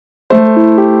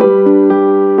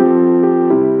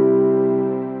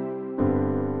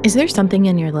Is there something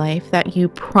in your life that you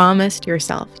promised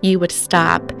yourself you would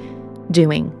stop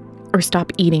doing, or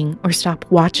stop eating, or stop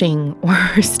watching,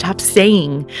 or stop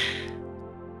saying,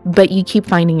 but you keep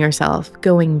finding yourself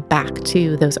going back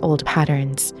to those old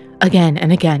patterns again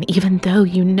and again, even though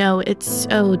you know it's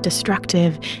so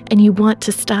destructive and you want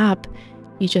to stop,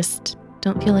 you just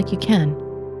don't feel like you can?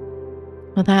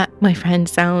 Well, that, my friend,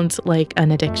 sounds like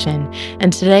an addiction.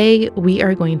 And today we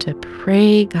are going to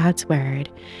pray God's word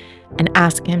and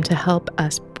ask Him to help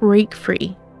us break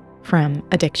free from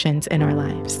addictions in our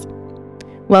lives.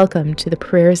 Welcome to the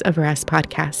Prayers of Rest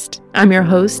podcast. I'm your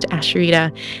host,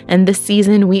 Ashrita, and this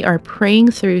season we are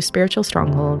praying through spiritual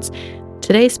strongholds.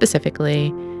 Today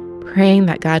specifically, praying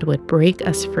that God would break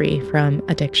us free from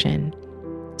addiction.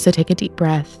 So take a deep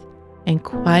breath and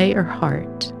quiet your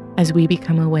heart as we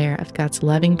become aware of God's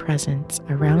loving presence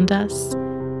around us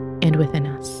and within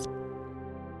us.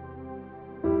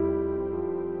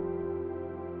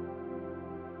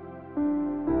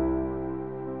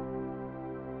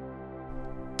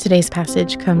 Today's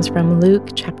passage comes from Luke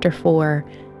chapter 4,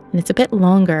 and it's a bit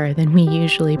longer than we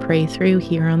usually pray through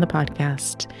here on the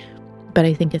podcast, but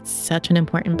I think it's such an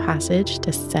important passage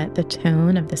to set the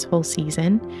tone of this whole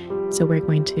season, so we're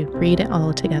going to read it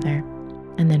all together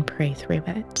and then pray through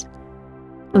it.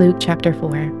 Luke chapter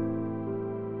 4.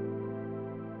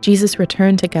 Jesus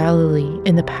returned to Galilee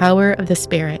in the power of the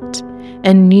Spirit,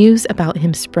 and news about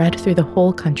him spread through the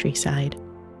whole countryside.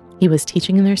 He was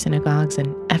teaching in their synagogues,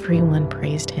 and everyone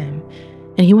praised him.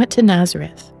 And he went to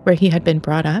Nazareth, where he had been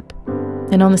brought up.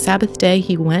 And on the Sabbath day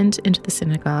he went into the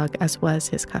synagogue, as was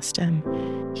his custom.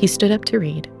 He stood up to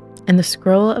read, and the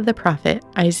scroll of the prophet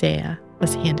Isaiah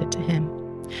was handed to him.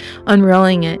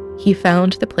 Unrolling it, he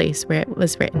found the place where it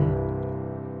was written,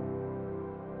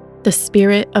 "The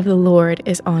Spirit of the Lord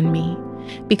is on me,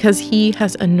 because he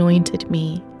has anointed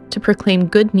me to proclaim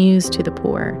good news to the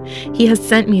poor. He has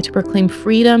sent me to proclaim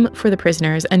freedom for the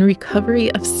prisoners and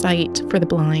recovery of sight for the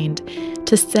blind,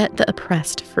 to set the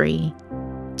oppressed free,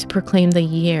 to proclaim the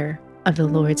year of the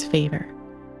Lord's favor."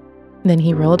 Then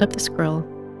he rolled up the scroll,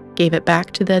 gave it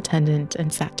back to the attendant,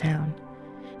 and sat down.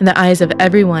 And the eyes of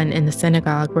everyone in the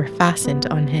synagogue were fastened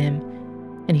on him.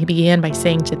 And he began by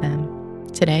saying to them,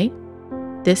 "Today,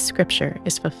 this scripture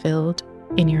is fulfilled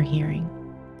in your hearing."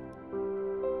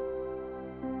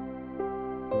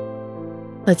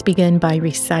 Let's begin by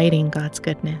reciting God's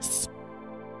goodness.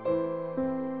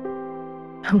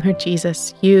 Oh Lord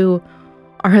Jesus, you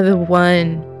are the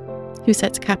one who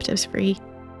sets captives free.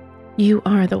 You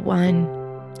are the one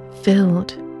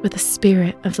filled with the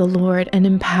Spirit of the Lord and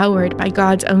empowered by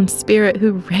God's own Spirit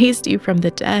who raised you from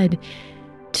the dead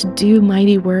to do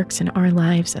mighty works in our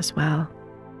lives as well.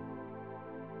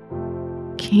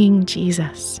 King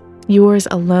Jesus, yours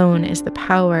alone is the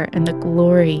power and the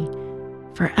glory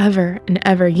forever and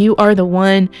ever. You are the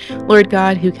one, Lord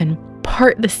God, who can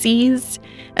part the seas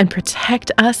and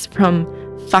protect us from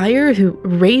fire, who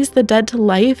raised the dead to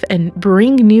life and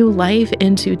bring new life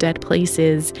into dead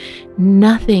places.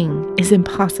 Nothing is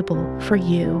impossible for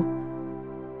you.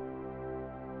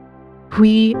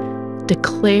 We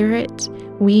declare it,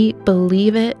 we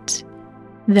believe it,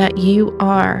 that you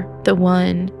are the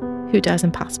one who does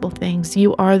impossible things.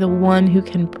 You are the one who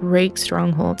can break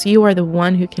strongholds. You are the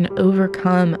one who can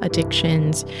overcome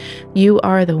addictions. You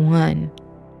are the one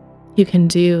who can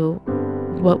do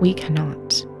what we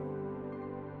cannot.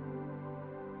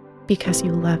 Because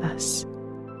you love us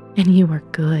and you are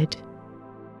good.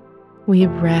 We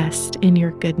rest in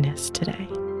your goodness today.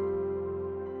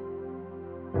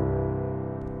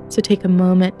 So take a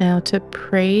moment now to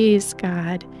praise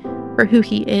God for who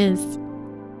He is,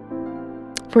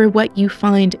 for what you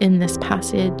find in this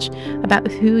passage about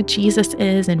who Jesus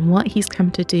is and what He's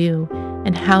come to do,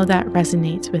 and how that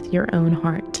resonates with your own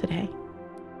heart today.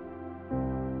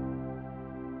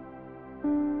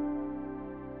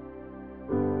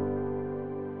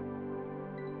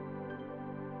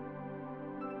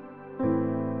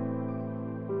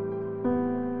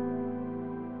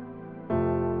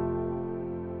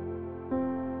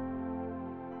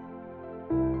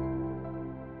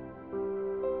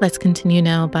 Let's continue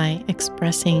now by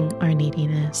expressing our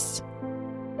neediness.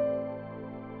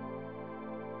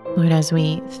 Lord, as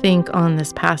we think on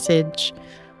this passage,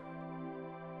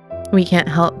 we can't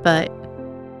help but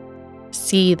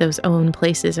see those own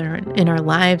places in our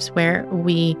lives where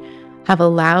we have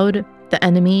allowed the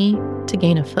enemy to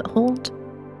gain a foothold.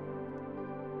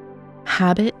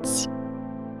 Habits,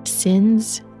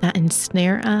 sins that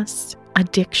ensnare us,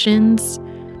 addictions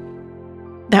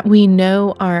that we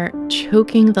know are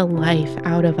choking the life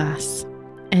out of us,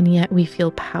 and yet we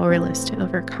feel powerless to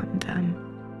overcome them.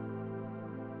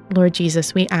 Lord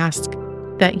Jesus, we ask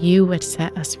that you would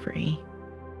set us free.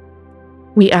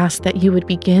 We ask that you would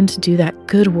begin to do that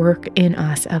good work in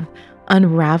us of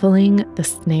unraveling the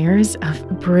snares,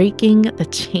 of breaking the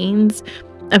chains,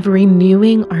 of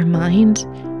renewing our mind,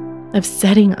 of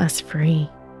setting us free.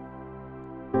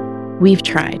 We've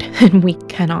tried and we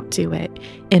cannot do it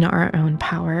in our own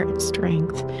power and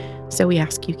strength. So we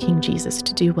ask you, King Jesus,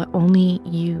 to do what only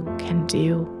you can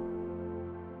do.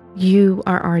 You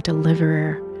are our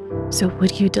deliverer. So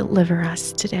would you deliver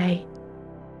us today?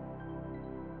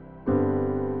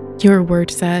 Your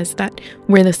word says that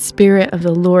where the Spirit of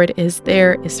the Lord is,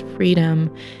 there is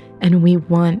freedom. And we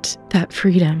want that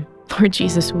freedom. Lord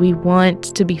Jesus, we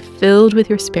want to be filled with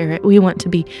your Spirit. We want to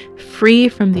be free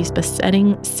from these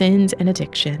besetting sins and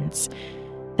addictions,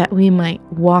 that we might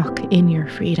walk in your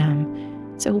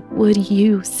freedom. So would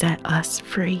you set us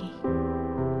free?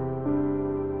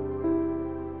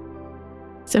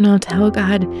 So now tell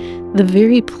God the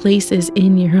very places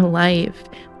in your life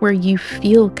where you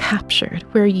feel captured,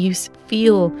 where you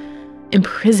feel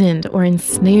imprisoned or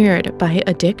ensnared by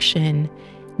addiction.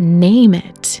 Name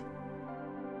it.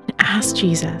 Ask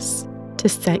Jesus to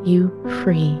set you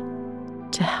free,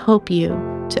 to help you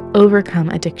to overcome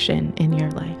addiction in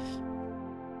your life.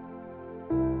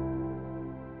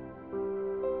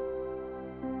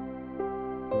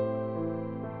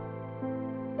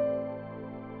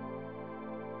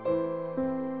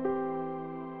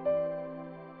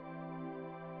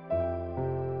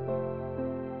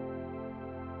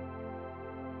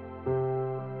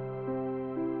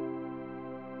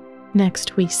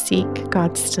 Next, we seek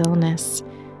God's stillness.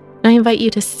 And I invite you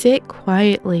to sit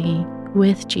quietly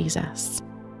with Jesus.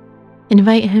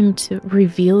 Invite him to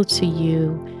reveal to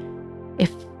you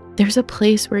if there's a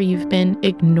place where you've been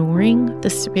ignoring the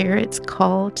Spirit's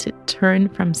call to turn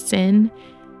from sin.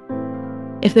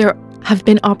 If there have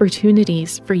been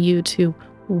opportunities for you to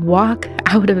walk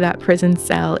out of that prison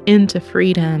cell into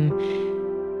freedom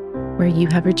where you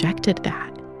have rejected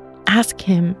that, ask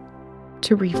him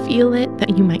to reveal it,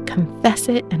 that you might confess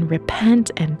it and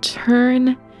repent and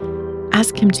turn.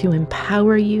 Ask him to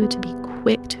empower you to be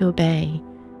quick to obey,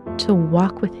 to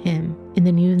walk with him in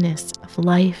the newness of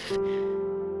life.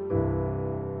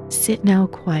 Sit now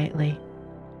quietly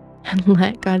and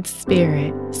let God's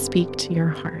Spirit speak to your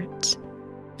heart.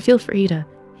 Feel free to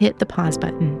hit the pause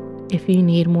button if you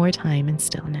need more time in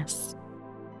stillness.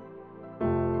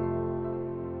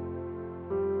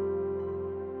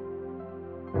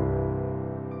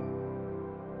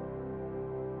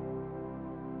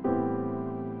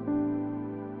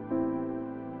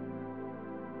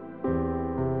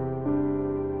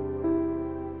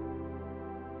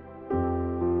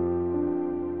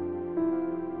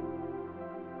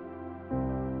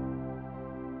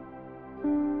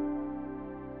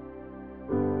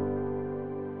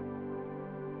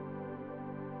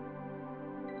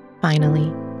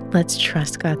 Finally, let's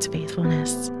trust God's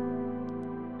faithfulness.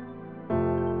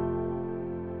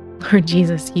 Lord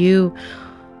Jesus, you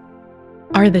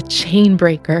are the chain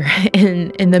breaker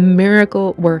and the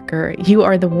miracle worker. You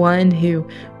are the one who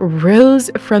rose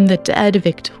from the dead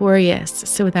victorious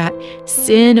so that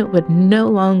sin would no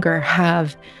longer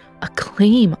have a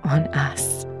claim on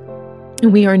us.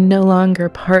 We are no longer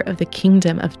part of the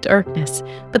kingdom of darkness,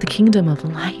 but the kingdom of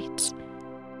light.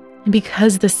 And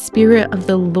because the Spirit of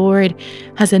the Lord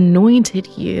has anointed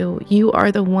you, you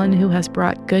are the one who has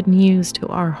brought good news to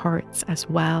our hearts as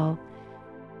well.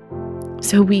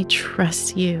 So we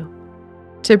trust you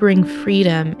to bring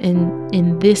freedom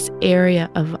in this area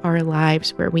of our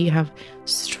lives where we have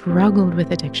struggled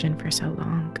with addiction for so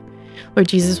long. Lord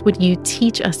Jesus, would you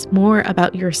teach us more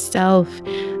about yourself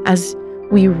as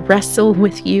we wrestle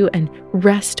with you and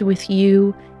rest with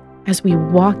you as we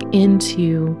walk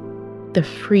into the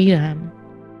freedom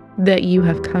that you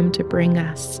have come to bring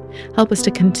us. Help us to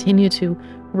continue to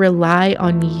rely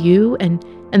on you and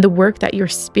the work that your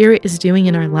Spirit is doing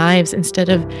in our lives instead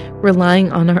of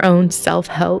relying on our own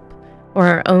self-help or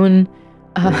our own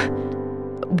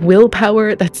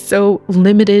willpower that's so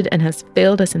limited and has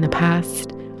failed us in the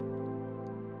past.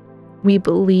 We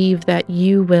believe that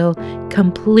you will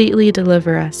completely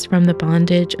deliver us from the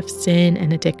bondage of sin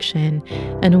and addiction,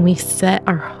 and we set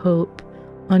our hope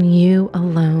on you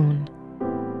alone.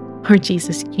 Lord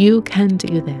Jesus, you can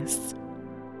do this.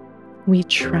 We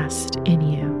trust in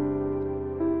you.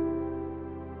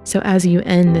 So as you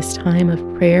end this time of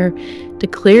prayer,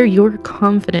 declare your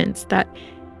confidence that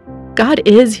God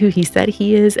is who he said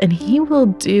he is, and he will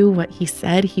do what he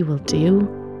said he will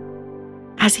do.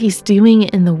 As he's doing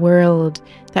it in the world,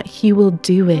 that he will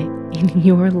do it in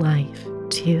your life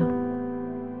too.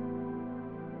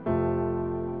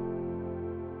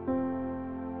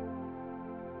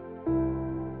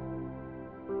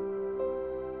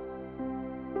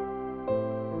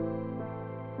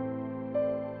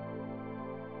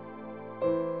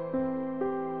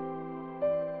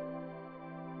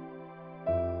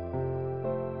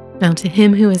 Now to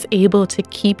him who is able to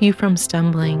keep you from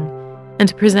stumbling and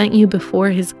to present you before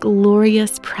his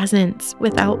glorious presence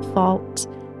without fault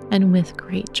and with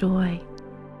great joy.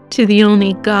 To the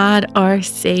only God, our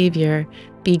Savior,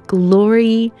 be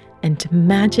glory and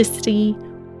majesty,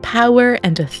 power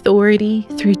and authority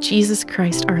through Jesus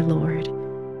Christ our Lord,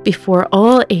 before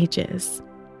all ages,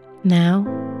 now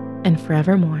and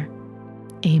forevermore.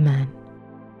 Amen.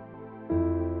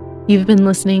 You've been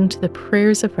listening to the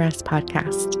Prayers of Rest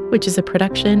podcast, which is a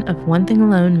production of One Thing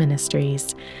Alone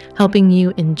Ministries, helping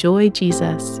you enjoy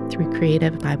Jesus through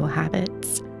creative Bible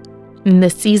habits. And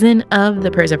this season of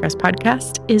the Prayers of Rest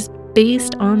podcast is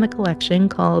based on the collection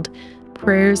called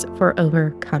Prayers for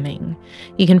Overcoming.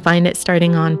 You can find it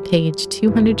starting on page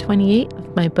 228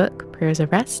 of my book, Prayers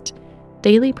of Rest,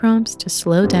 Daily Prompts to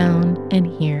Slow Down and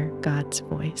Hear God's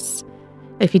Voice.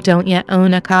 If you don't yet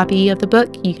own a copy of the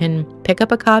book, you can pick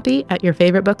up a copy at your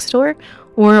favorite bookstore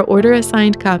or order a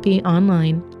signed copy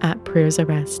online at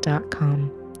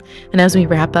prayersofrest.com. And as we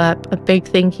wrap up, a big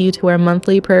thank you to our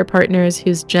monthly prayer partners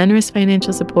whose generous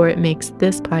financial support makes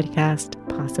this podcast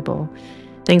possible.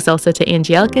 Thanks also to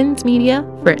Angie Elkins Media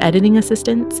for editing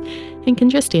assistance and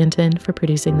Kendra Stanton for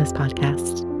producing this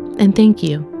podcast. And thank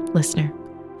you, listener,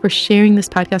 for sharing this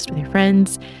podcast with your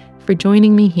friends, for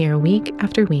joining me here week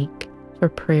after week for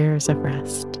Prayers of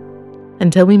Rest.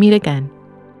 Until we meet again,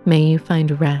 may you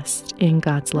find rest in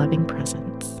God's loving presence.